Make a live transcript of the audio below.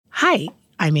Hi,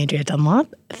 I'm Andrea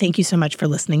Dunlop. Thank you so much for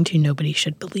listening to Nobody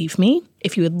Should Believe Me.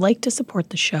 If you would like to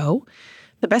support the show,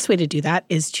 the best way to do that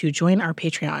is to join our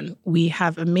Patreon. We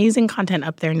have amazing content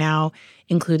up there now,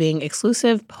 including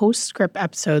exclusive postscript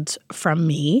episodes from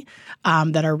me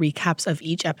that are recaps of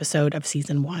each episode of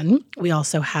season 1. We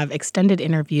also have extended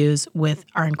interviews with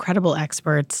our incredible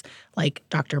experts like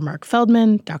Dr. Mark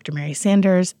Feldman, Dr. Mary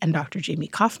Sanders, and Dr. Jamie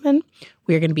Kaufman.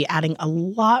 We are going to be adding a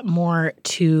lot more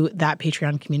to that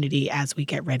Patreon community as we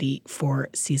get ready for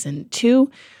season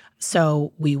 2.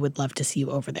 So we would love to see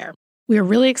you over there. We are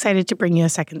really excited to bring you a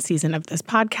second season of this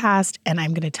podcast, and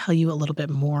I'm going to tell you a little bit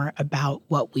more about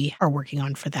what we are working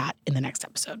on for that in the next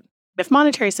episode. If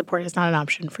monetary support is not an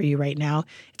option for you right now,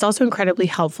 it's also incredibly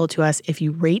helpful to us if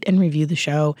you rate and review the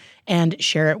show and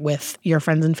share it with your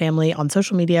friends and family on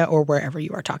social media or wherever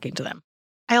you are talking to them.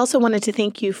 I also wanted to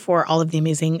thank you for all of the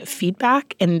amazing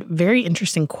feedback and very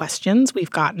interesting questions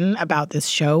we've gotten about this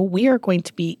show. We are going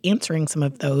to be answering some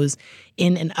of those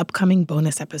in an upcoming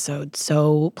bonus episode.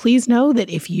 So please know that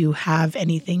if you have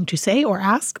anything to say or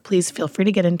ask, please feel free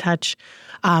to get in touch.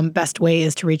 Best way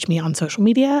is to reach me on social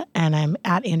media, and I'm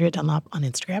at Andrea Dunlop on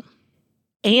Instagram.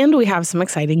 And we have some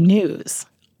exciting news.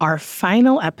 Our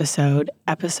final episode,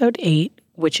 episode 8,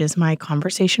 which is my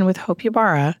conversation with Hope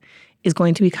Ybarra, is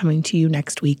going to be coming to you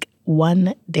next week,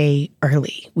 one day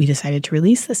early. We decided to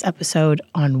release this episode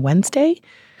on Wednesday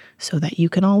so that you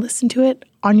can all listen to it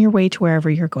on your way to wherever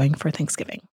you're going for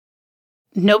Thanksgiving.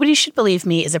 Nobody Should Believe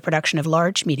Me is a production of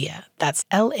Large Media. That's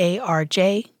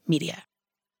LARJ Media.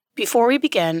 Before we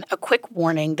begin, a quick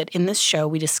warning that in this show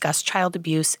we discuss child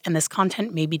abuse and this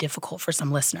content may be difficult for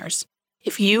some listeners.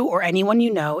 If you or anyone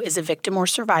you know is a victim or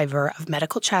survivor of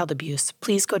medical child abuse,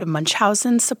 please go to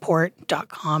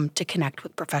munchausensupport.com to connect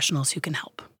with professionals who can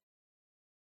help.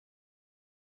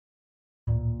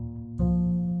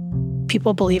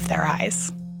 People believe their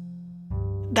eyes.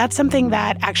 That's something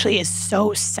that actually is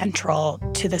so central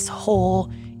to this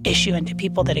whole issue and to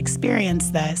people that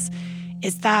experience this,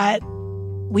 is that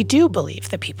we do believe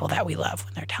the people that we love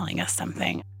when they're telling us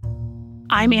something.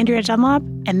 I'm Andrea Dunlop,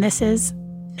 and this is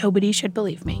Nobody Should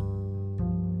Believe Me.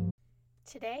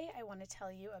 Today, I want to tell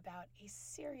you about a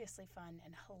seriously fun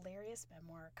and hilarious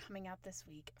memoir coming out this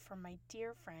week from my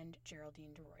dear friend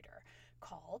Geraldine DeRuyter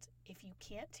called If You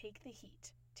Can't Take the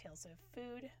Heat, Tales of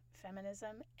Food,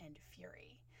 Feminism, and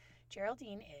Fury.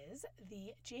 Geraldine is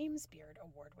the James Beard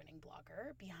award-winning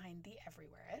blogger behind The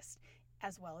Everywhereist,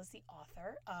 as well as the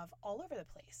author of All Over the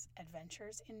Place,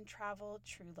 Adventures in Travel,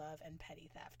 True Love, and Petty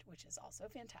Theft, which is also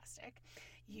fantastic.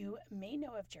 You may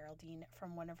know of Geraldine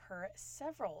from one of her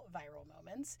several viral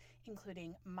moments,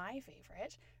 including my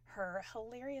favorite, her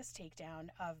hilarious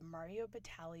takedown of Mario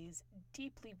Batali's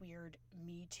deeply weird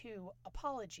Me Too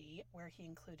apology, where he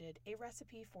included a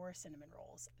recipe for cinnamon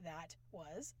rolls that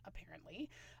was, apparently,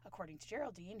 according to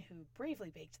Geraldine, who bravely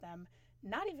baked them,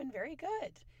 not even very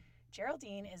good.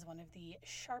 Geraldine is one of the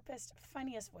sharpest,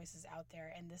 funniest voices out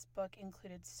there, and this book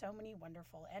included so many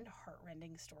wonderful and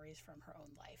heartrending stories from her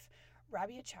own life.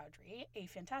 Rabia Chaudhry, a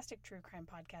fantastic true crime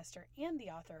podcaster and the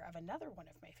author of another one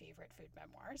of my favorite food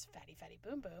memoirs, Fatty Fatty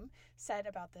Boom Boom, said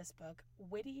about this book,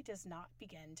 witty does not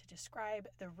begin to describe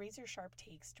the razor-sharp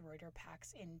takes DeRuyter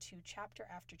packs into chapter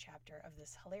after chapter of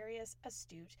this hilarious,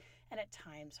 astute, and at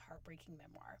times heartbreaking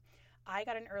memoir. I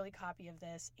got an early copy of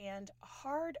this and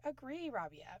hard agree,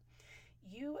 Rabia.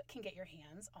 You can get your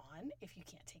hands on If You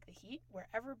Can't Take the Heat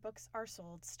wherever books are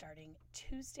sold starting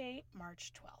Tuesday,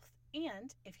 March 12th.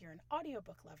 And if you're an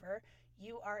audiobook lover,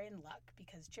 you are in luck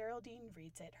because Geraldine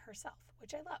reads it herself,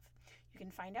 which I love. You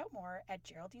can find out more at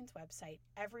Geraldine's website,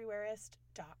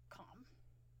 everywhereist.com.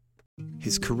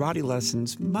 His karate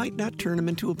lessons might not turn him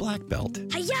into a black belt.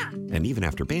 Hi-ya! And even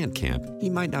after band camp, he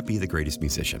might not be the greatest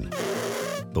musician.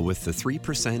 But with the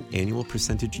 3% annual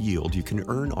percentage yield you can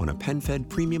earn on a PenFed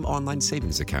premium online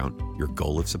savings account, your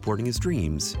goal of supporting his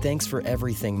dreams... Thanks for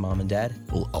everything, Mom and Dad.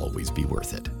 ...will always be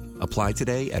worth it. Apply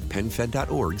today at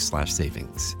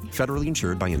PenFed.org/savings. Federally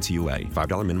insured by NCUA.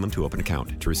 $5 minimum to open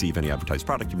account. To receive any advertised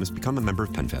product, you must become a member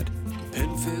of PenFed.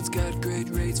 PenFed's got great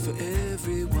rates for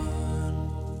everyone.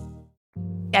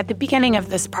 At the beginning of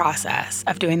this process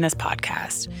of doing this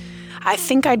podcast, I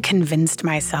think I'd convinced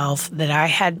myself that I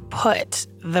had put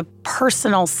the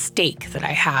personal stake that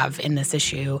I have in this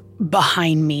issue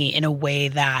behind me in a way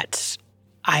that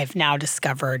I've now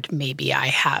discovered maybe I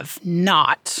have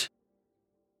not.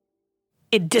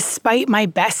 Despite my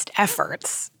best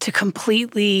efforts to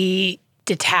completely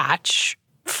detach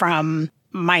from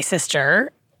my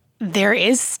sister, there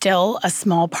is still a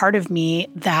small part of me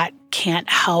that can't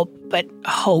help but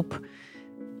hope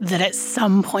that at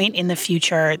some point in the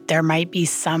future, there might be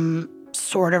some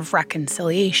sort of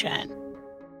reconciliation.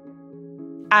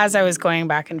 As I was going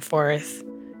back and forth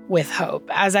with Hope,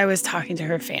 as I was talking to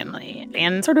her family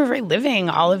and sort of reliving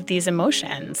all of these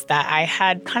emotions that I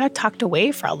had kind of tucked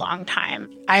away for a long time,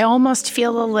 I almost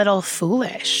feel a little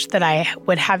foolish that I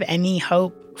would have any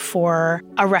hope for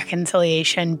a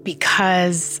reconciliation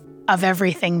because of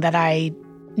everything that I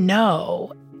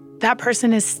know. That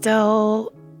person is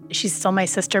she's still my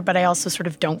sister, but I also sort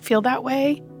of don't feel that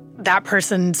way. That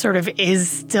person sort of is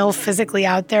still physically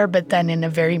out there, but then in a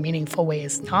very meaningful way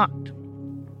is not.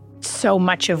 So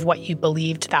much of what you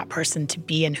believed that person to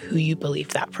be and who you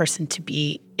believed that person to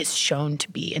be is shown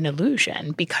to be an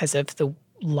illusion because of the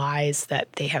lies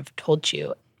that they have told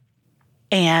you.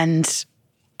 And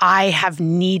I have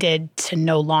needed to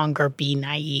no longer be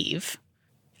naive.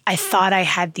 I thought I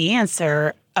had the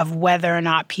answer of whether or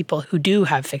not people who do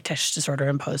have fictitious disorder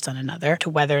imposed on another, to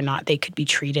whether or not they could be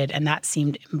treated, and that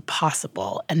seemed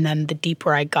impossible. And then the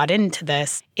deeper I got into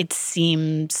this, it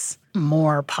seems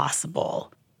more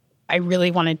possible. I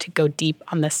really wanted to go deep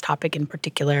on this topic in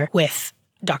particular with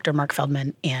Dr. Mark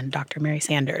Feldman and Dr. Mary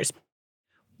Sanders.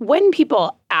 When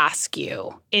people ask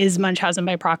you, is Munchausen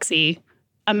by proxy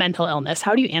a mental illness,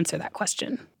 how do you answer that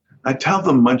question? I tell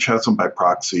them Munchausen by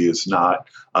proxy is not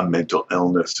a mental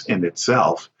illness in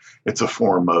itself. It's a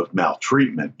form of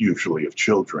maltreatment, usually of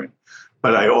children.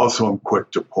 But I also am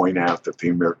quick to point out that the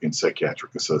American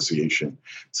Psychiatric Association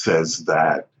says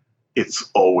that it's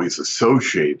always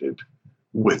associated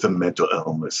with a mental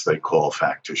illness they call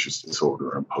factitious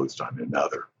disorder imposed on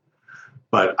another.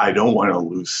 But I don't want to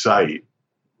lose sight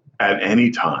at any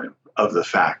time of the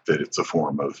fact that it's a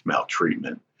form of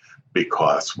maltreatment,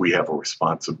 because we have a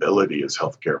responsibility as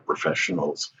healthcare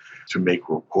professionals to make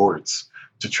reports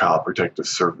to Child Protective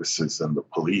Services and the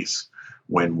police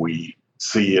when we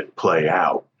see it play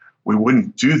out. We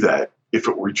wouldn't do that if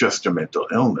it were just a mental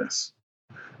illness,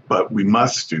 but we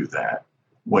must do that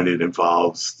when it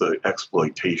involves the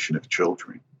exploitation of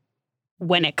children.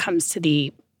 When it comes to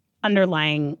the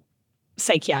underlying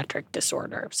psychiatric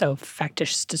disorder, so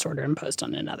factitious disorder imposed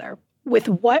on another, with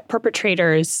what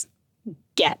perpetrators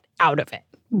get out of it,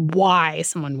 why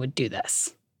someone would do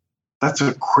this? That's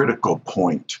a critical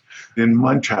point. In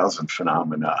Munchausen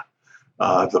phenomena,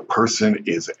 the person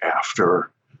is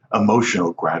after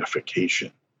emotional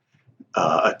gratification,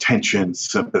 attention,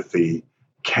 sympathy,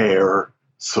 care,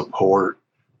 support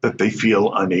that they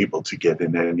feel unable to get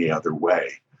in any other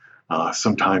way.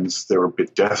 Sometimes they're a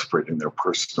bit desperate in their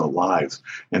personal lives,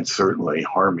 and certainly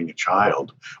harming a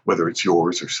child, whether it's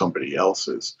yours or somebody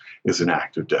else's, is an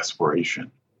act of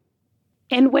desperation.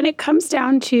 And when it comes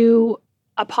down to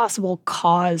a possible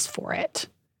cause for it,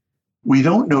 we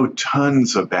don't know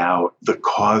tons about the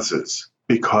causes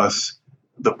because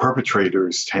the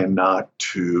perpetrators tend not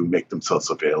to make themselves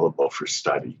available for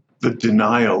study. The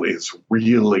denial is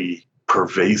really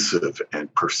pervasive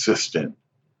and persistent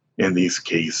in these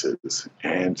cases,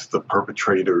 and the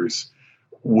perpetrators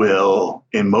will,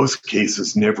 in most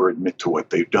cases, never admit to what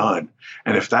they've done.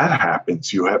 And if that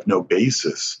happens, you have no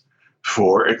basis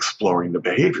for exploring the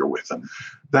behavior with them.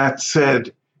 That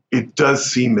said, it does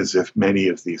seem as if many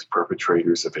of these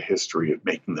perpetrators have a history of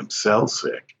making themselves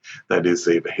sick. That is,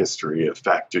 they have a history of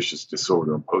factitious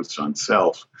disorder imposed on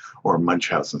self or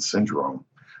Munchausen syndrome.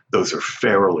 Those are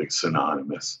fairly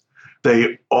synonymous.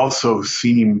 They also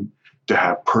seem to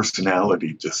have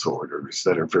personality disorders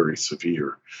that are very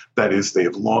severe. That is, they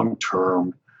have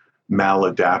long-term,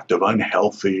 maladaptive,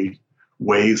 unhealthy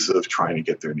ways of trying to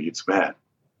get their needs met.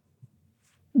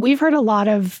 We've heard a lot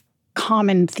of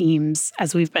common themes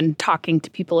as we've been talking to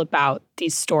people about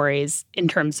these stories in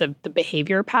terms of the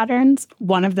behavior patterns.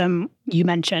 One of them you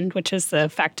mentioned, which is the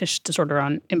factitious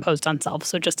disorder imposed on self.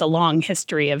 So just a long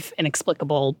history of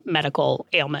inexplicable medical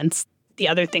ailments. The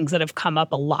other things that have come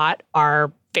up a lot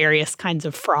are various kinds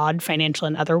of fraud, financial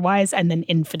and otherwise, and then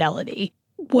infidelity.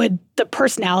 Would the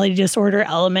personality disorder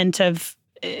element of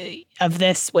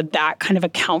this, would that kind of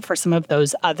account for some of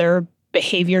those other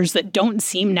behaviors that don't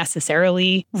seem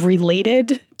necessarily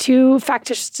related to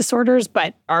factitious disorders,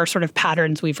 but are sort of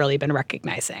patterns we've really been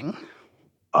recognizing?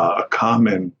 A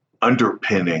common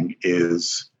underpinning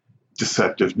is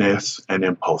deceptiveness and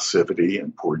impulsivity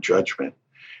and poor judgment.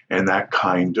 And that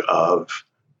kind of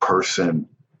person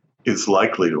is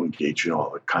likely to engage in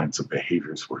all the kinds of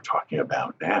behaviors we're talking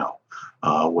about now,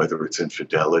 whether it's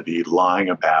infidelity, lying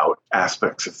about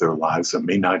aspects of their lives that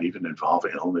may not even involve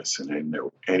illness in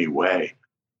any way.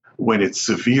 When it's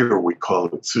severe, we call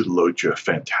it pseudologia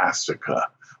fantastica,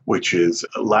 which is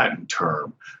a Latin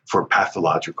term for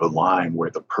pathological lying,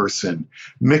 where the person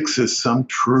mixes some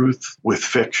truth with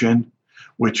fiction,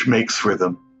 which makes for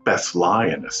the best lie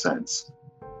in a sense.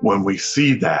 When we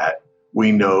see that,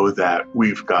 we know that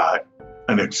we've got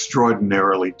an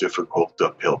extraordinarily difficult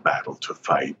uphill battle to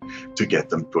fight to get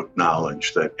them to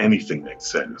acknowledge that anything they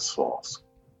said is false.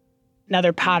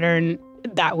 Another pattern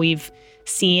that we've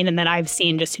seen and that I've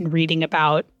seen just in reading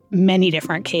about many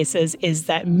different cases is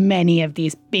that many of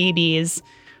these babies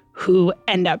who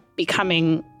end up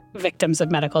becoming victims of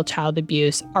medical child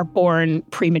abuse are born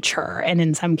premature and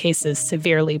in some cases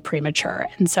severely premature.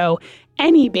 And so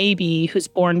any baby who's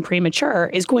born premature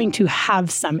is going to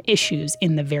have some issues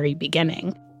in the very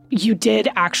beginning. You did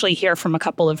actually hear from a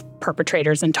couple of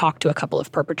perpetrators and talk to a couple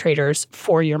of perpetrators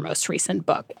for your most recent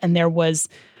book. And there was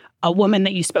a woman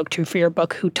that you spoke to for your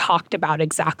book who talked about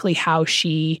exactly how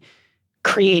she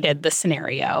created the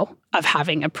scenario of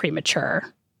having a premature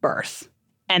birth.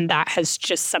 And that has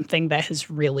just something that has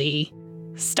really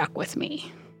stuck with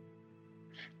me.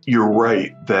 You're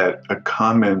right that a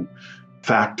common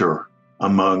factor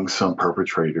among some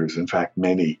perpetrators, in fact,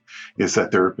 many, is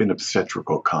that there have been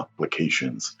obstetrical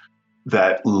complications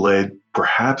that led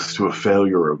perhaps to a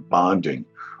failure of bonding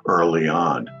early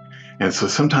on. And so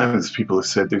sometimes people have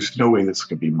said there's no way this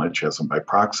could be Munchausen by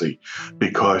proxy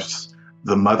because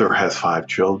the mother has 5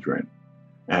 children.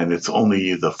 And it's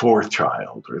only the 4th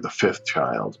child or the 5th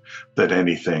child that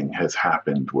anything has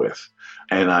happened with.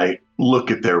 And I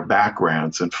look at their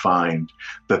backgrounds and find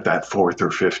that that 4th or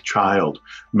 5th child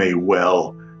may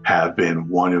well have been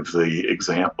one of the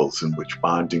examples in which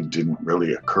bonding didn't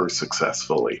really occur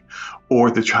successfully, or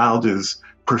the child is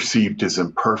perceived as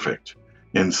imperfect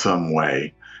in some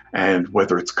way. And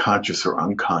whether it's conscious or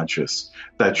unconscious,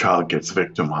 that child gets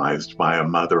victimized by a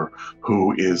mother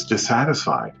who is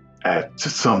dissatisfied at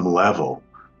some level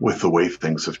with the way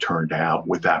things have turned out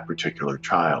with that particular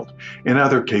child. In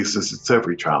other cases, it's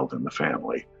every child in the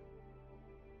family.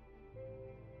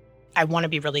 I want to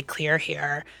be really clear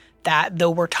here that though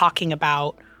we're talking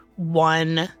about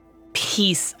one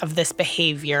piece of this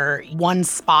behavior, one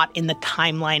spot in the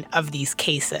timeline of these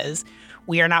cases,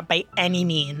 we are not by any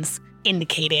means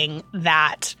indicating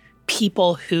that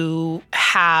people who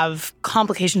have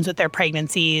complications with their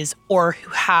pregnancies or who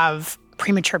have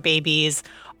premature babies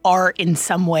are in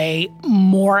some way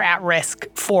more at risk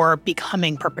for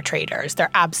becoming perpetrators. They're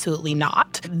absolutely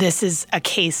not. This is a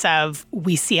case of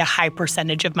we see a high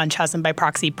percentage of Munchausen by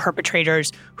proxy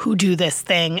perpetrators who do this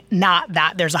thing, not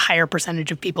that there's a higher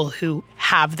percentage of people who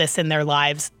have this in their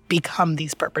lives become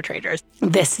these perpetrators.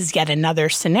 This is yet another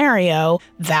scenario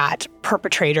that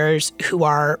perpetrators who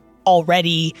are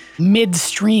already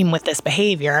midstream with this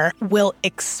behavior will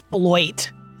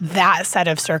exploit that set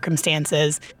of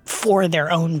circumstances for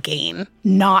their own gain,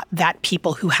 not that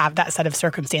people who have that set of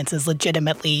circumstances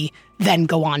legitimately then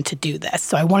go on to do this.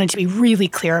 So I wanted to be really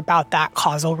clear about that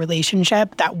causal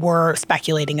relationship that we're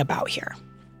speculating about here.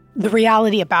 The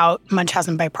reality about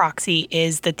Munchausen by proxy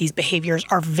is that these behaviors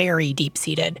are very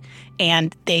deep-seated,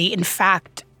 and they, in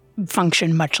fact,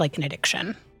 function much like an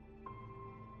addiction.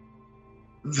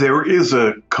 There is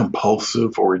a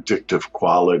compulsive or addictive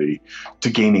quality to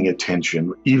gaining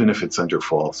attention, even if it's under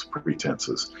false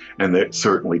pretenses. And that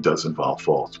certainly does involve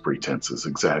false pretenses,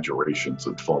 exaggerations,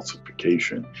 and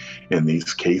falsification in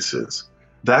these cases.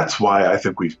 That's why I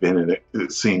think we've been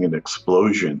seeing an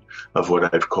explosion of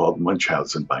what I've called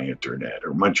Munchausen by internet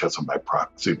or Munchausen by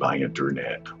proxy by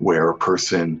internet, where a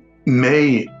person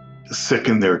may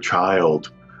sicken their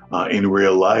child in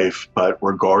real life, but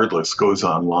regardless goes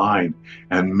online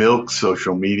and milks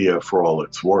social media for all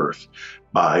it's worth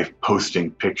by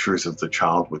posting pictures of the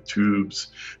child with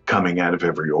tubes coming out of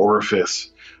every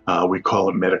orifice. We call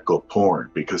it medical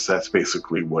porn because that's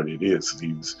basically what it is,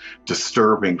 these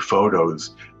disturbing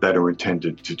photos that are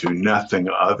intended to do nothing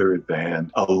other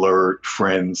than alert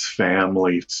friends,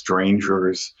 family,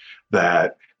 strangers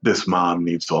that this mom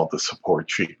needs all the support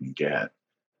she can get.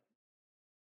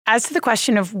 As to the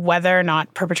question of whether or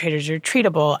not perpetrators are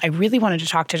treatable, I really wanted to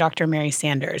talk to Dr. Mary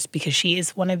Sanders because she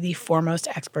is one of the foremost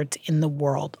experts in the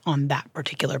world on that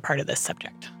particular part of this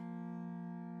subject.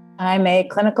 I'm a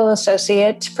clinical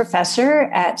associate professor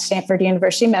at Stanford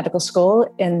University Medical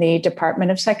School in the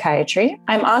Department of Psychiatry.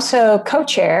 I'm also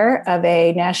co-chair of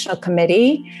a national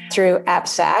committee through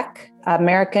APSAC,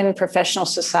 American Professional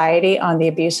Society on the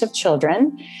Abuse of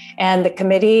Children. And the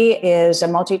committee is a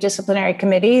multidisciplinary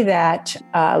committee that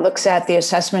looks at the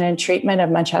assessment and treatment of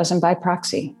Munchausen by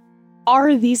proxy.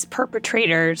 Are these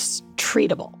perpetrators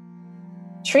treatable?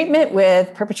 Treatment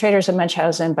with perpetrators of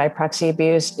Munchausen by proxy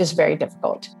abuse is very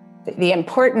difficult. The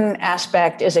important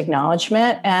aspect is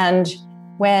acknowledgement. And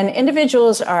when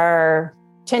individuals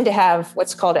tend to have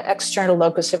what's called an external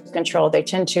locus of control, they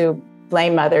tend to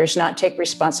blame others, not take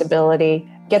responsibility,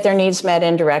 get their needs met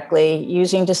indirectly,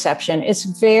 using deception. It's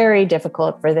very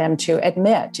difficult for them to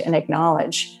admit and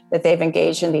acknowledge that they've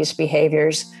engaged in these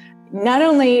behaviors, not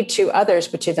only to others,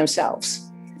 but to themselves.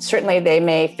 Certainly, they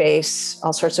may face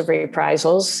all sorts of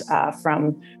reprisals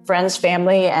from friends,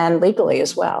 family, and legally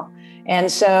as well.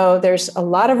 And so there's a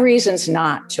lot of reasons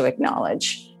not to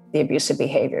acknowledge the abusive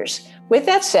behaviors. With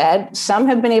that said, some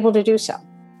have been able to do so.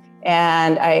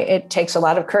 And it takes a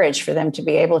lot of courage for them to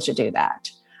be able to do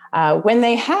that. When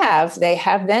they have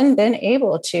then been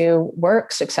able to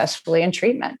work successfully in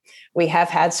treatment. We have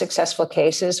had successful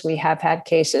cases. We have had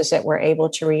cases that we're able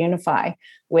to reunify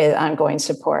with ongoing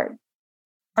support.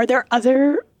 Are there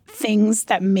other things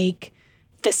that make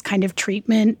this kind of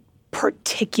treatment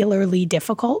particularly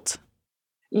difficult?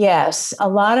 Yes, a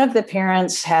lot of the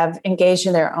parents have engaged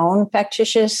in their own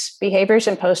factitious behaviors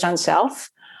imposed on self.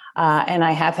 And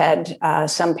I have had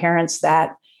some parents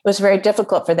that it was very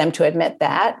difficult for them to admit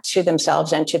that to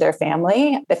themselves and to their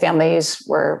family. The families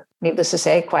were, needless to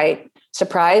say, quite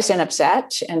surprised and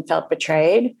upset and felt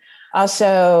betrayed.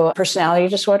 Also, personality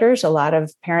disorders. A lot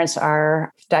of parents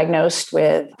are diagnosed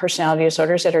with personality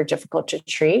disorders that are difficult to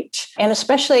treat. And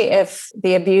especially if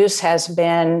the abuse has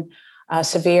been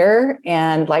severe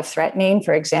and life-threatening,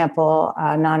 for example,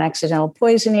 non-accidental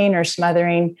poisoning or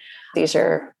smothering. These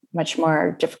are much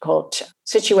more difficult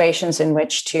situations in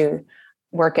which to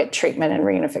work at treatment and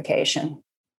reunification.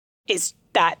 Is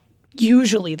that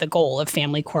usually the goal of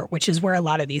family court, which is where a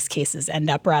lot of these cases end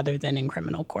up rather than in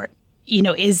criminal court,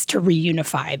 is to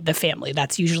reunify the family?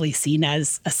 That's usually seen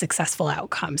as a successful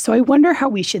outcome. So I wonder how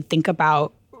we should think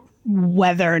about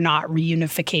whether or not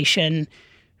reunification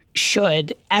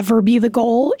should ever be the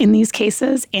goal in these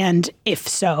cases, and if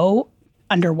so,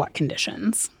 under what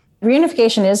conditions?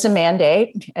 Reunification is a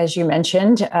mandate, as you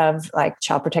mentioned, of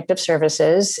Child Protective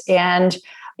Services. And,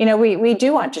 we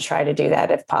do want to try to do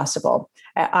that if possible,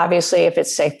 obviously, if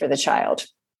it's safe for the child.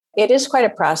 It is quite a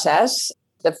process.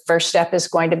 The first step is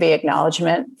going to be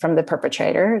acknowledgement from the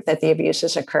perpetrator that the abuse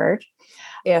has occurred.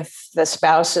 If the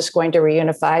spouse is going to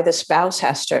reunify, the spouse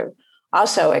has to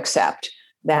also accept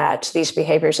that these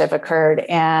behaviors have occurred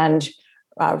and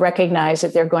recognize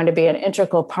that they're going to be an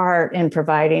integral part in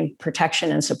providing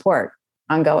protection and support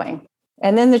ongoing.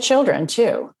 And then the children,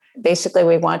 too. Basically,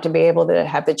 we want to be able to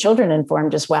have the children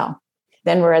informed as well.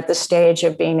 Then we're at the stage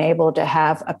of being able to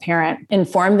have a parent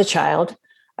inform the child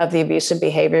of the abusive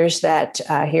behaviors that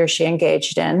he or she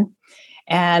engaged in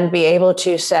and be able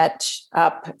to set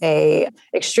up a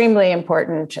extremely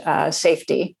important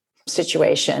safety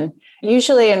situation,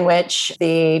 usually in which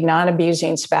the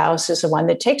non-abusing spouse is the one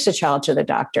that takes the child to the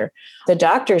doctor. The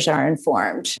doctors are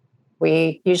informed.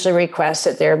 We usually request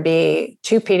that there be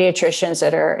 2 pediatricians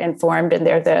that are informed, and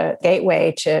they're the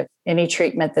gateway to any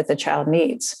treatment that the child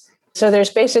needs. So there's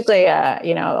basically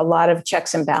a lot of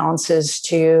checks and balances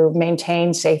to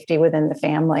maintain safety within the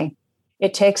family.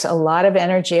 It takes a lot of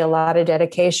energy, a lot of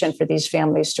dedication for these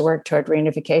families to work toward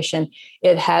reunification.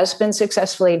 It has been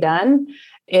successfully done.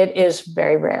 It is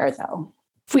very rare, though.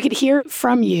 If we could hear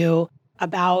from you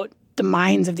about the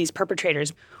minds of these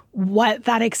perpetrators, what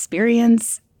that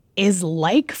experience is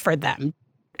like for them,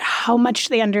 how much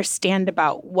they understand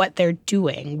about what they're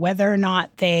doing, whether or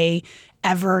not they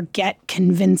ever get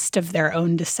convinced of their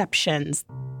own deceptions.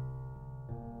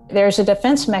 There's a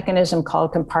defense mechanism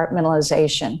called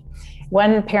compartmentalization.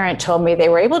 One parent told me they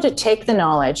were able to take the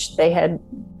knowledge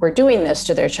were doing this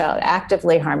to their child,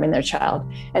 actively harming their child,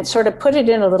 and sort of put it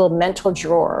in a little mental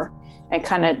drawer and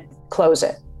kind of close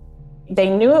it. They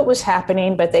knew it was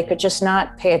happening, but they could just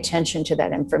not pay attention to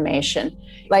that information.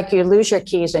 Like you lose your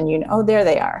keys and oh, there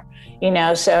they are.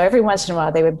 So every once in a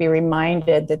while they would be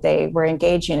reminded that they were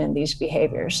engaging in these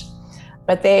behaviors.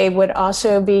 But they would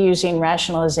also be using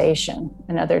rationalization,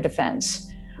 another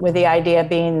defense, with the idea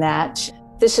being that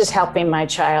this is helping my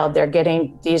child. They're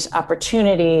getting these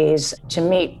opportunities to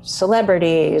meet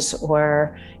celebrities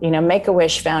or,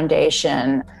 Make-A-Wish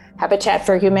Foundation, Habitat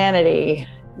for Humanity,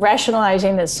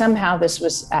 rationalizing that somehow this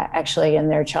was actually in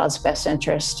their child's best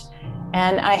interest.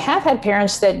 And I have had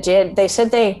parents that they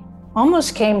said they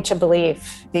almost came to believe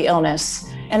the illness.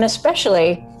 And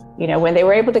especially, when they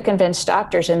were able to convince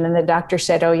doctors and then the doctor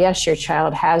said, oh, yes, your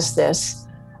child has this,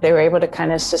 they were able to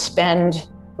kind of suspend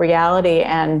reality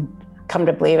and come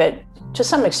to believe it to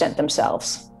some extent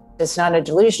themselves. It's not a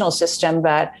delusional system,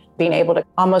 but being able to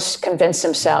almost convince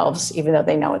themselves, even though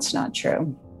they know it's not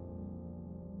true.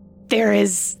 There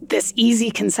is this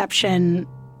easy conception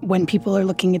when people are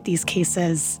looking at these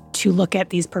cases to look at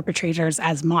these perpetrators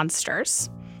as monsters.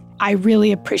 I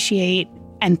really appreciate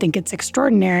and think it's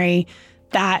extraordinary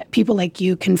that people like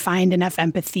you can find enough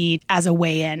empathy as a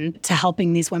way in to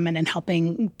helping these women and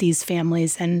helping these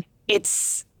families. And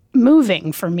it's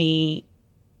moving for me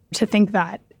to think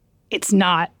that it's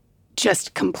not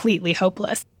just completely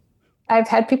hopeless. I've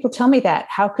had people tell me that.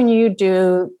 How can you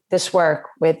do this work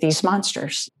with these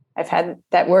monsters? I've had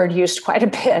that word used quite a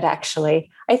bit, actually.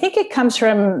 I think it comes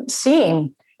from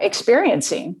seeing,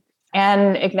 experiencing,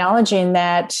 and acknowledging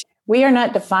that we are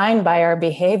not defined by our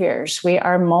behaviors. We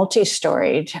are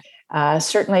multi-storied.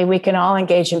 Certainly, we can all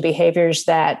engage in behaviors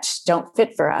that don't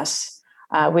fit for us.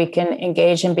 We can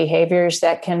engage in behaviors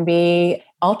that can be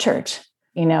altered,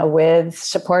 with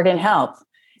support and help.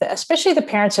 Especially the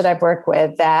parents that I've worked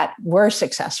with that were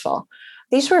successful.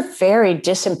 These were very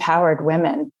disempowered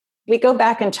women. We go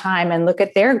back in time and look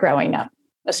at their growing up,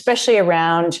 especially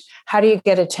around how do you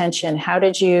get attention? How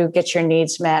did you get your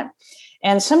needs met?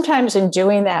 And sometimes in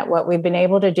doing that, what we've been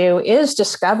able to do is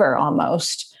discover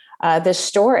almost this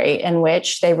story in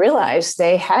which they realized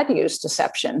they had used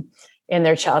deception in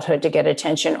their childhood to get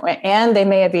attention. And they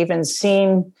may have even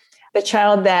seen the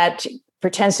child that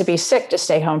pretends to be sick to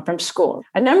stay home from school.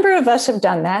 A number of us have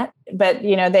done that, but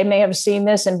they may have seen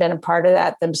this and been a part of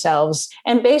that themselves.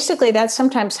 And basically that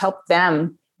sometimes helped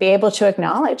them be able to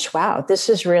acknowledge, wow, this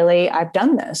is really, I've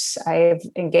done this. I've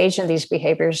engaged in these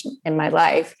behaviors in my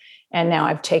life. And now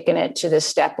I've taken it to this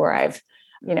step where I've,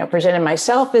 presented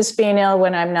myself as being ill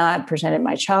when I'm not, presented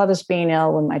my child as being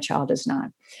ill when my child is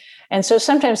not. And so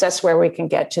sometimes that's where we can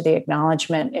get to the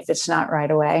acknowledgement if it's not right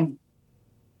away.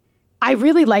 I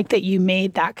really like that you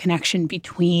made that connection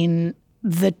between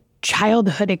the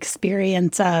childhood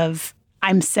experience of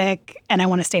I'm sick and I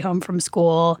want to stay home from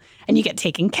school and you get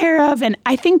taken care of. And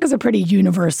I think is a pretty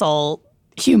universal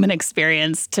human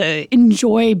experience to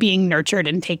enjoy being nurtured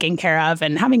and taken care of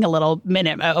and having a little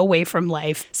minute away from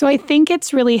life. So I think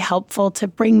it's really helpful to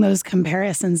bring those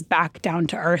comparisons back down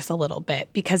to earth a little bit,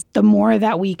 because the more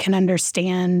that we can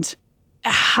understand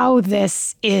how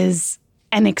this is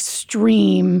an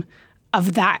extreme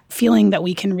of that feeling that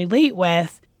we can relate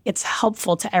with, it's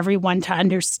helpful to everyone to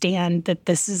understand that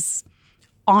this is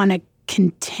on a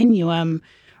continuum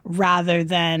rather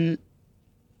than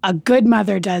a good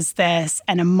mother does this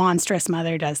and a monstrous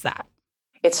mother does that.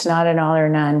 It's not an all or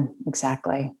none,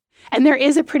 exactly. And there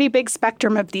is a pretty big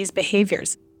spectrum of these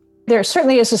behaviors. There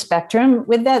certainly is a spectrum.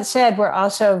 With that said, we're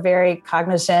also very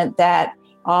cognizant that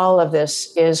all of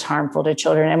this is harmful to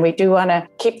children, and we do want to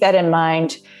keep that in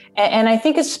mind. And I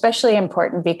think it's especially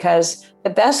important because the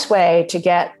best way to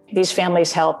get these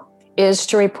families help is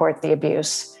to report the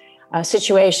abuse.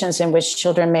 Situations in which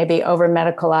children may be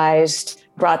over-medicalized,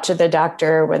 brought to the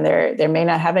doctor when they may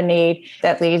not have a need,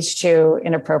 that leads to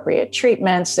inappropriate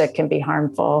treatments that can be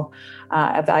harmful,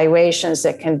 evaluations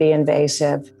that can be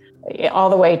invasive, all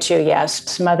the way to, yes,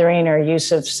 smothering or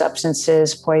use of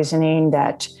substances, poisoning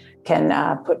that can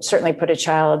certainly put a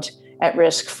child at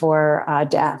risk for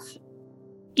death.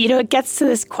 It gets to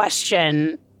this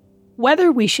question,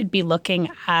 whether we should be looking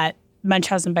at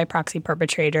Munchausen by proxy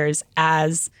perpetrators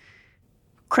as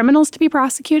criminals to be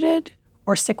prosecuted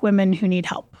or sick women who need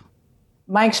help.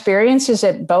 My experience is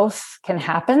that both can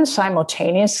happen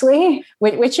simultaneously,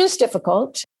 which is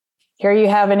difficult. Here you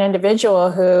have an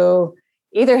individual who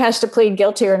either has to plead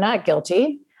guilty or not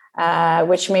guilty,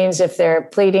 which means if they're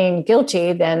pleading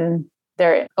guilty, then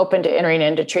they're open to entering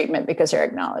into treatment because they're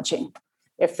acknowledging.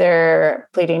 If they're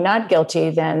pleading not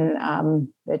guilty, then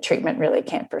the treatment really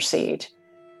can't proceed.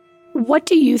 What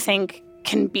do you think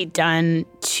can be done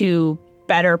to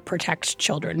better protect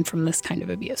children from this kind of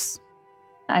abuse?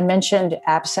 I mentioned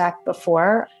APSAC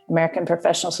before, American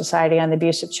Professional Society on the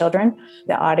Abuse of Children.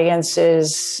 The audience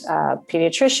is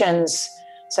pediatricians,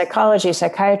 psychology,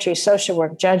 psychiatry, social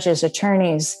work, judges,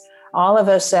 attorneys, all of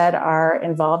us that are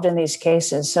involved in these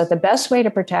cases. So the best way to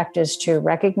protect is to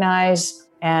recognize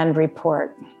and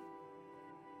report.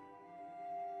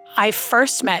 I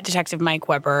first met Detective Mike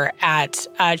Weber at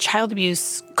a child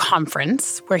abuse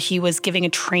conference where he was giving a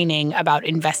training about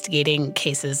investigating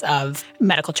cases of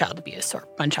medical child abuse or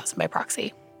Munchausen by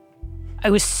proxy. I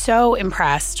was so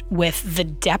impressed with the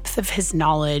depth of his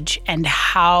knowledge and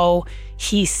how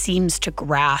he seems to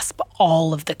grasp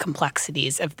all of the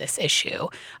complexities of this issue.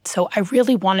 So I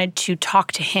really wanted to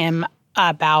talk to him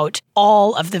about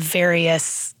all of the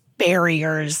various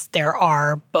barriers there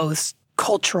are, both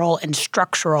cultural and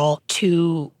structural,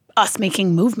 to us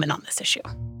making movement on this issue.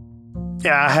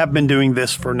 Yeah, I have been doing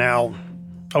this for now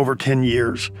over 10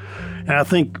 years. And I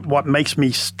think what makes me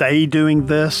stay doing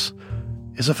this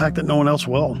is the fact that no one else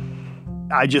will.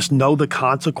 I just know the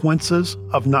consequences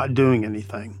of not doing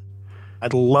anything.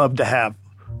 I'd love to have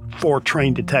 4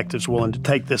 trained detectives willing to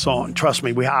take this on. Trust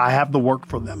me, I have the work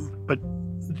for them. But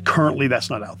currently that's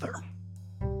not out there.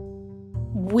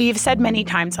 We've said many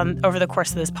times over the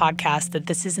course of this podcast that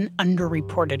this is an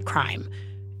underreported crime.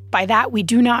 By that, we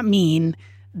do not mean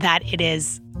that it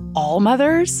is all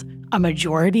mothers, a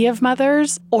majority of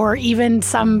mothers, or even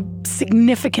some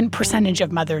significant percentage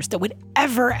of mothers that would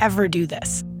ever do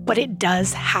this. But it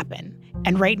does happen.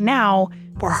 And right now,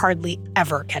 we're hardly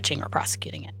ever catching or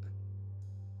prosecuting it.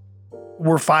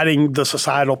 We're fighting the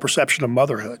societal perception of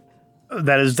motherhood.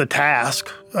 That is the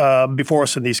task before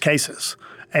us in these cases.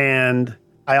 And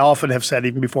I often have said,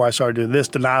 even before I started doing this,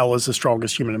 denial is the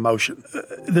strongest human emotion.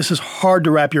 This is hard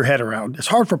to wrap your head around. It's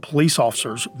hard for police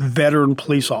officers, veteran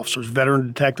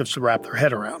detectives to wrap their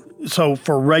head around. So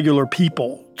for regular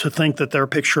people to think that their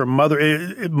picture of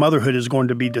motherhood is going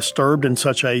to be disturbed in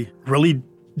such a really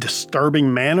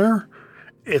disturbing manner,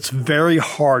 it's very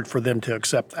hard for them to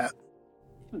accept that.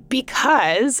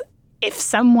 Because if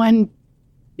someone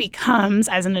becomes,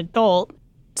 as an adult,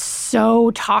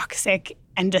 so toxic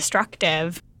and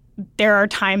destructive, there are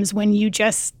times when you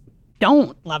just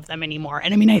don't love them anymore.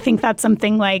 And I mean, I think that's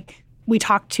something like we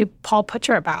talked to Paul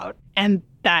Putcher about, and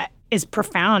that is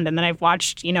profound. And then I've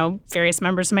watched, various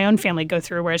members of my own family go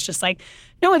through where it's just like,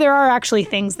 no, there are actually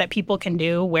things that people can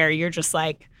do where you're just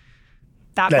like,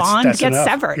 that bond gets enough.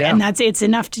 Severed. Yeah. And it's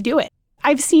enough to do it.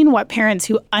 I've seen what parents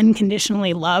who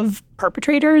unconditionally love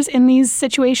perpetrators in these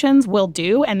situations will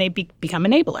do, and they become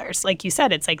enablers. Like you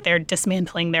said, it's like they're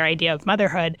dismantling their idea of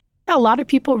motherhood. A lot of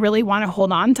people really want to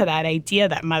hold on to that idea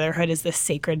that motherhood is this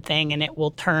sacred thing and it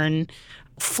will turn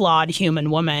flawed human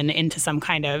woman into some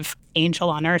kind of angel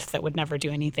on earth that would never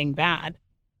do anything bad.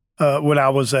 When I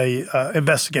was a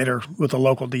investigator with the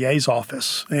local DA's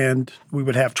office, and we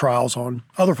would have trials on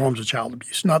other forms of child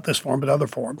abuse, not this form, but other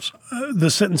forms, the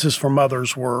sentences for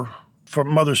mothers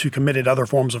who committed other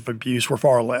forms of abuse were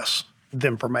far less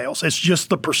than for males. It's just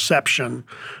the perception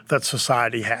that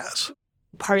society has.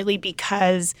 Partly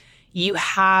because you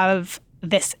have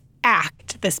this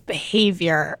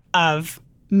behavior of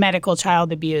medical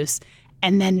child abuse,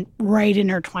 and then right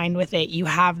intertwined with it, you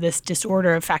have this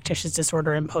disorder, factitious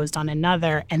disorder imposed on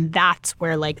another. And that's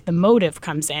where the motive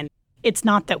comes in. It's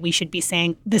not that we should be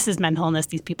saying this is mental illness,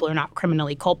 these people are not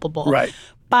criminally culpable. Right.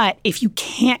 But if you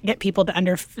can't get people to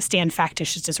understand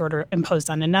factitious disorder imposed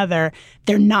on another,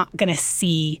 they're not going to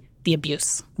see the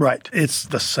abuse. Right. It's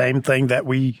the same thing that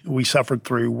we suffered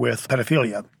through with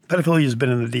pedophilia. Pedophilia has been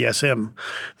in the DSM,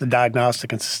 the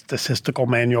Diagnostic and Statistical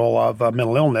Manual of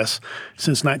Mental Illness,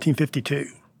 since 1952.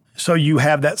 So you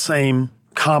have that same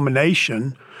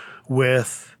combination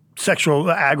with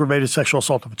aggravated sexual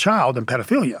assault of a child and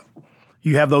pedophilia.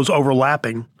 You have those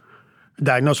overlapping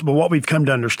diagnoses. But what we've come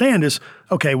to understand is,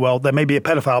 okay, well, they may be a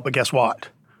pedophile, but guess what?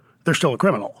 They're still a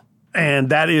criminal. And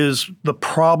that is the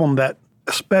problem that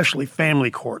especially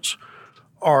family courts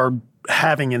are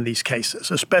having in these cases,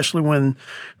 especially when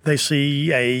they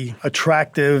see a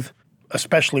attractive,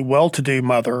 especially well-to-do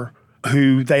mother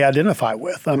who they identify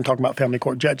with. I'm talking about family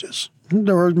court judges.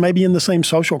 They're maybe in the same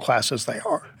social class as they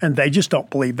are, and they just don't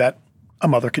believe that a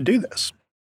mother could do this.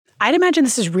 I'd imagine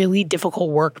this is really difficult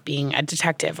work being a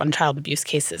detective on child abuse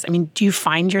cases. I mean, do you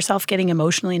find yourself getting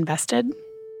emotionally invested?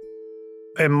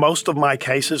 In most of my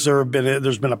cases,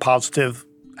 there's been a positive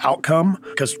outcome,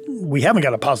 because we haven't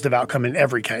got a positive outcome in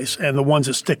every case. And the ones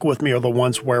that stick with me are the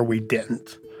ones where we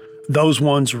didn't. Those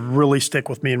ones really stick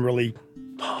with me and really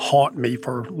haunt me,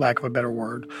 for lack of a better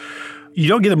word. You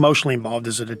don't get emotionally involved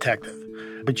as a detective,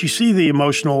 but you see the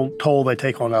emotional toll they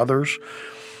take on others,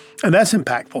 and that's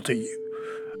impactful to you.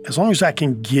 As long as I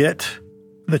can get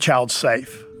the child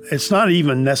safe, it's not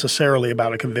even necessarily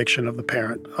about a conviction of the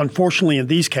parent. Unfortunately, in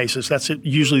these cases, that's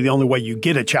usually the only way you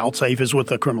get a child safe is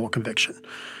with a criminal conviction.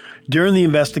 During the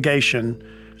investigation,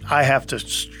 I have to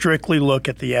strictly look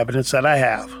at the evidence that I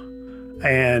have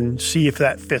and see if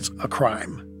that fits a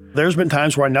crime. There's been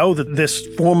times where I know that this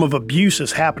form of abuse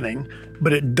is happening,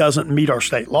 but it doesn't meet our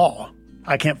state law.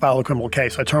 I can't file a criminal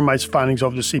case. I turn my findings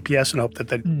over to CPS and hope that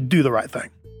they do the right thing.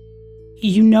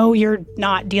 You know you're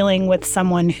not dealing with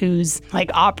someone who's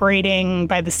operating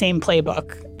by the same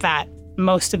playbook that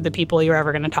most of the people you're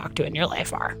ever going to talk to in your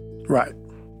life are. Right.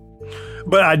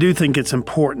 But I do think it's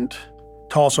important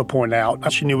to also point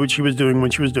out she knew what she was doing when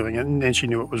she was doing it, and she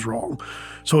knew it was wrong.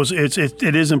 So it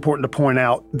is important to point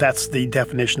out that's the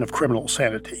definition of criminal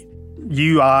sanity.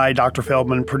 You, I, Dr.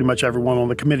 Feldman, pretty much everyone on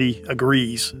the committee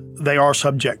agrees they are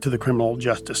subject to the criminal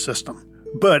justice system.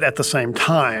 But at the same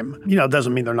time, it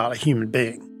doesn't mean they're not a human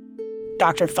being.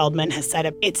 Dr. Feldman has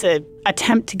said it's an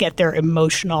attempt to get their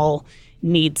emotional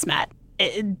needs met.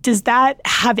 Does that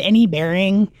have any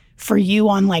bearing for you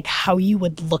on how you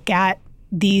would look at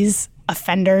these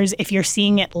offenders, if you're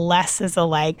seeing it less as a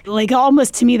like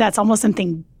almost to me, that's almost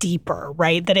something deeper,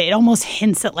 right? That it almost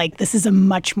hints at like this is a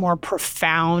much more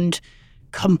profound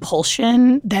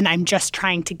compulsion than I'm just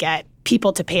trying to get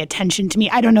people to pay attention to me.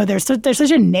 I don't know. There's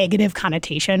such a negative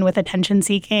connotation with attention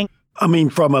seeking. I mean,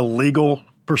 from a legal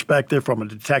perspective, from a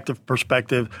detective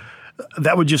perspective,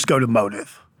 that would just go to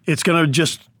motive. It's going to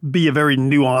just be a very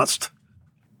nuanced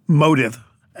motive.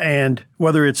 And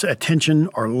whether it's attention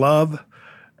or love,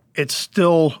 it's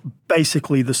still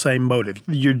basically the same motive.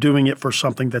 You're doing it for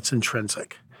something that's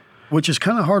intrinsic, which is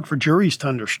kind of hard for juries to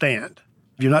understand.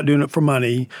 You're not doing it for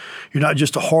money. You're not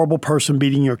just a horrible person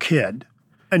beating your kid.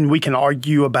 And we can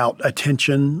argue about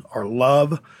attention or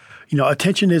love. You know,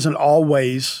 attention isn't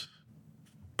always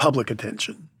public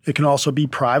attention. It can also be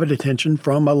private attention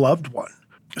from a loved one.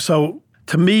 So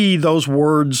to me, those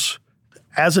words,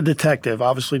 as a detective,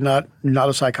 obviously not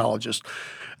a psychologist,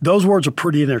 those words are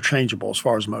pretty interchangeable as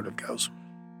far as motive goes.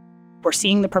 We're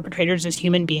seeing the perpetrators as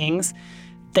human beings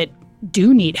that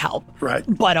do need help, right,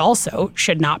 but also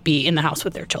should not be in the house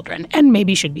with their children and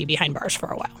maybe should be behind bars for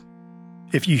a while.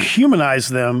 If you humanize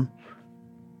them,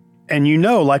 and you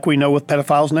know, like we know with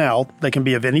pedophiles now, they can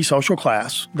be of any social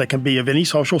class, they can be of any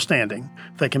social standing,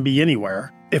 they can be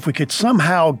anywhere. If we could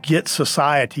somehow get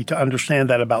society to understand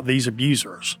that about these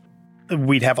abusers,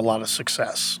 we'd have a lot of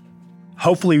success.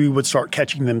 Hopefully we would start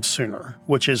catching them sooner,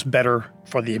 which is better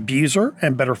for the abuser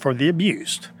and better for the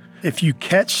abused. If you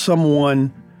catch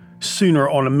someone sooner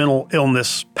on a mental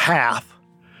illness path,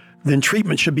 then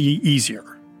treatment should be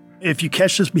easier. If you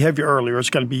catch this behavior earlier, it's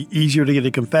going to be easier to get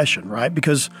a confession, right?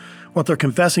 Because what they're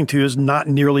confessing to is not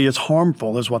nearly as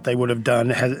harmful as what they would have done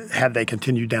had they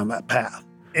continued down that path.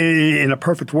 In a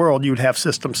perfect world, you would have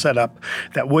systems set up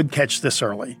that would catch this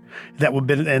early, that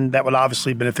would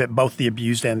obviously benefit both the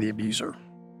abused and the abuser.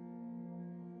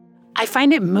 I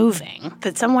find it moving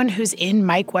that someone who's in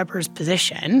Mike Weber's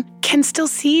position can still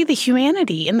see the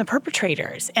humanity in the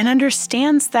perpetrators and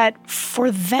understands that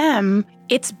for them,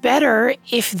 it's better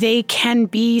if they can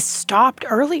be stopped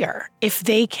earlier, if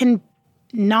they can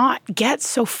not get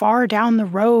so far down the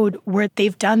road where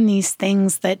they've done these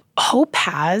things that Hope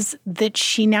has, that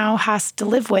she now has to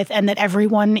live with, and that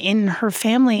everyone in her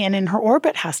family and in her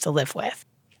orbit has to live with.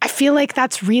 I feel like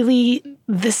that's really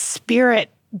the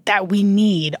spirit that we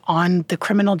need on the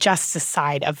criminal justice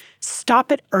side of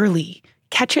stop it early,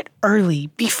 catch it early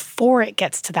before it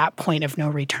gets to that point of no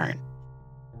return.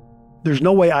 There's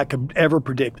no way I could ever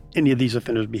predict any of these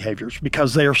offenders' behaviors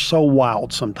because they are so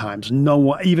wild sometimes. No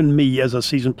one, even me as a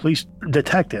seasoned police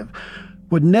detective,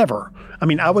 would never. I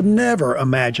mean, I would never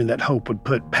imagine that Hope would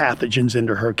put pathogens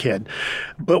into her kid.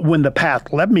 But when the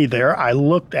path led me there, I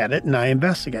looked at it and I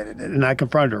investigated it and I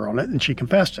confronted her on it and she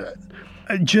confessed to it.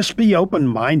 Just be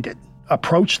open-minded.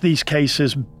 Approach these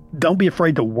cases. Don't be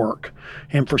afraid to work.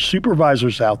 And for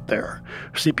supervisors out there,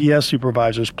 CPS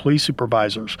supervisors, police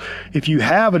supervisors, if you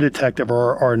have a detective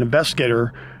or an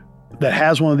investigator that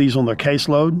has one of these on their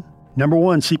caseload, number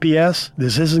one, CPS,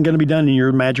 this isn't going to be done in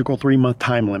your magical 3-month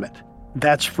time limit.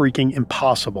 That's freaking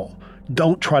impossible.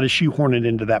 Don't try to shoehorn it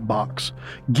into that box.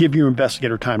 Give your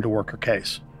investigator time to work her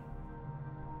case.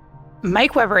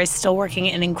 Mike Weber is still working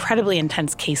an incredibly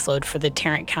intense caseload for the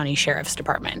Tarrant County Sheriff's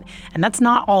Department, and that's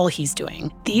not all he's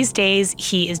doing. These days,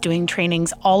 he is doing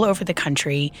trainings all over the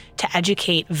country to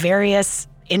educate various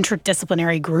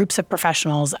interdisciplinary groups of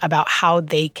professionals about how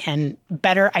they can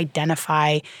better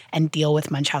identify and deal with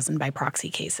Munchausen by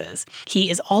proxy cases. He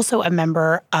is also a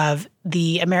member of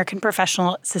the American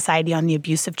Professional Society on the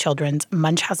Abuse of Children's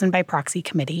Munchausen by Proxy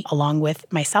Committee, along with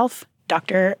myself,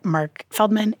 Dr. Mark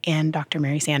Feldman, and Dr.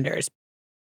 Mary Sanders.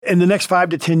 In the next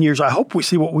 5 to 10 years, I hope we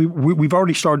see what we've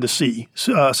already started to see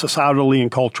societally and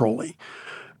culturally.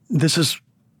 This has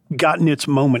gotten its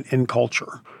moment in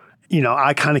culture. You know,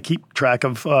 I kind of keep track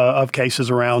of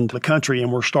cases around the country, and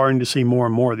we're starting to see more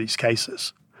and more of these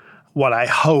cases. What I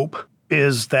hope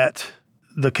is that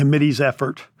the committee's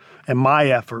effort and my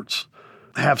efforts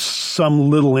have some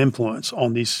little influence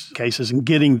on these cases and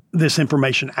getting this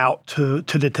information out to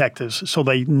detectives so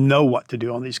they know what to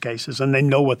do on these cases and they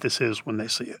know what this is when they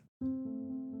see it.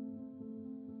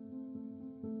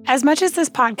 As much as this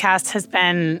podcast has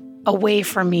been a way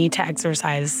for me to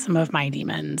exercise some of my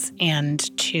demons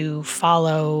and to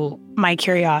follow my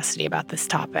curiosity about this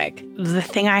topic, the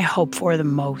thing I hope for the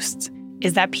most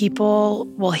is that people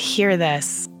will hear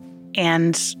this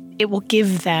and it will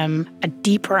give them a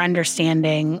deeper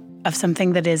understanding of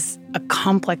something that is a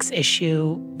complex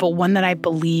issue, but one that I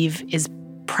believe is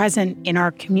present in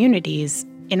our communities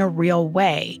in a real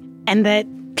way. And that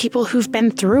people who've been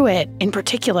through it in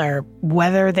particular,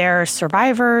 whether they're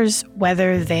survivors,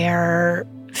 whether they're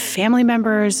family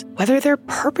members, whether they're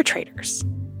perpetrators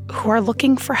who are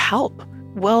looking for help,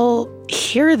 will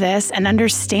hear this and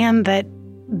understand that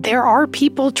there are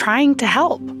people trying to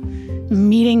help.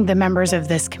 Meeting the members of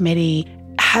this committee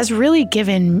has really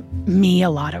given me a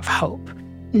lot of hope.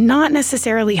 Not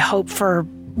necessarily hope for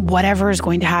whatever is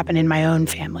going to happen in my own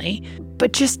family,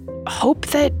 but just hope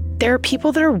that there are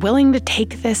people that are willing to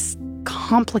take this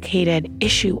complicated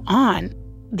issue on.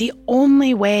 The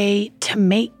only way to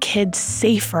make kids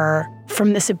safer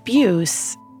from this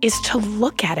abuse is to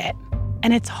look at it.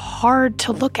 And it's hard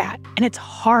to look at, and it's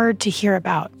hard to hear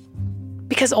about.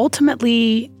 Because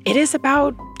ultimately, it is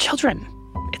about children.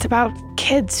 It's about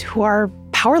kids who are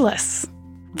powerless,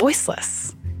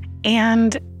 voiceless.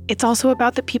 And it's also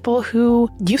about the people who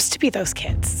used to be those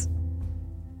kids.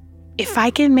 If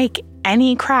I can make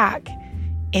any crack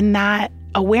in that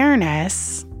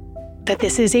awareness that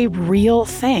this is a real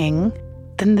thing,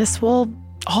 then this will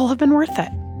all have been worth it.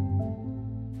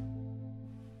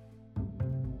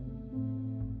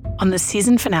 On the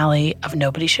season finale of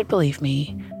Nobody Should Believe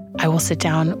Me, I will sit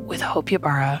down with Hope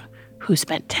Ybarra, who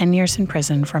spent 10 years in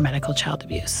prison for medical child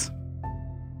abuse.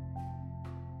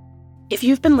 If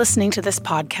you've been listening to this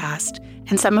podcast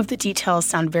and some of the details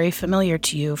sound very familiar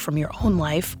to you from your own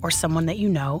life or someone that you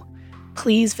know,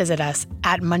 please visit us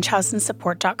at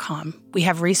munchausensupport.com. We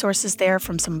have resources there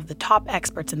from some of the top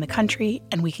experts in the country,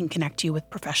 and we can connect you with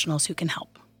professionals who can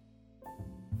help.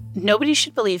 Nobody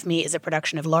Should Believe Me is a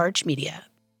production of Large Media.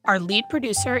 Our lead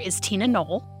producer is Tina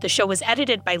Knoll. The show was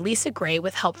edited by Lisa Gray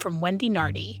with help from Wendy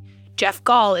Nardi. Jeff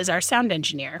Gall is our sound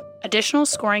engineer. Additional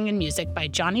scoring and music by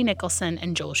Johnny Nicholson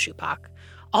and Joel Shupak.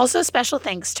 Also special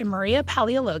thanks to Maria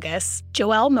Paleologos,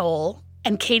 Joelle Knoll,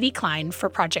 and Katie Klein for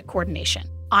project coordination.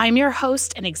 I'm your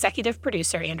host and executive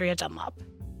producer, Andrea Dunlop.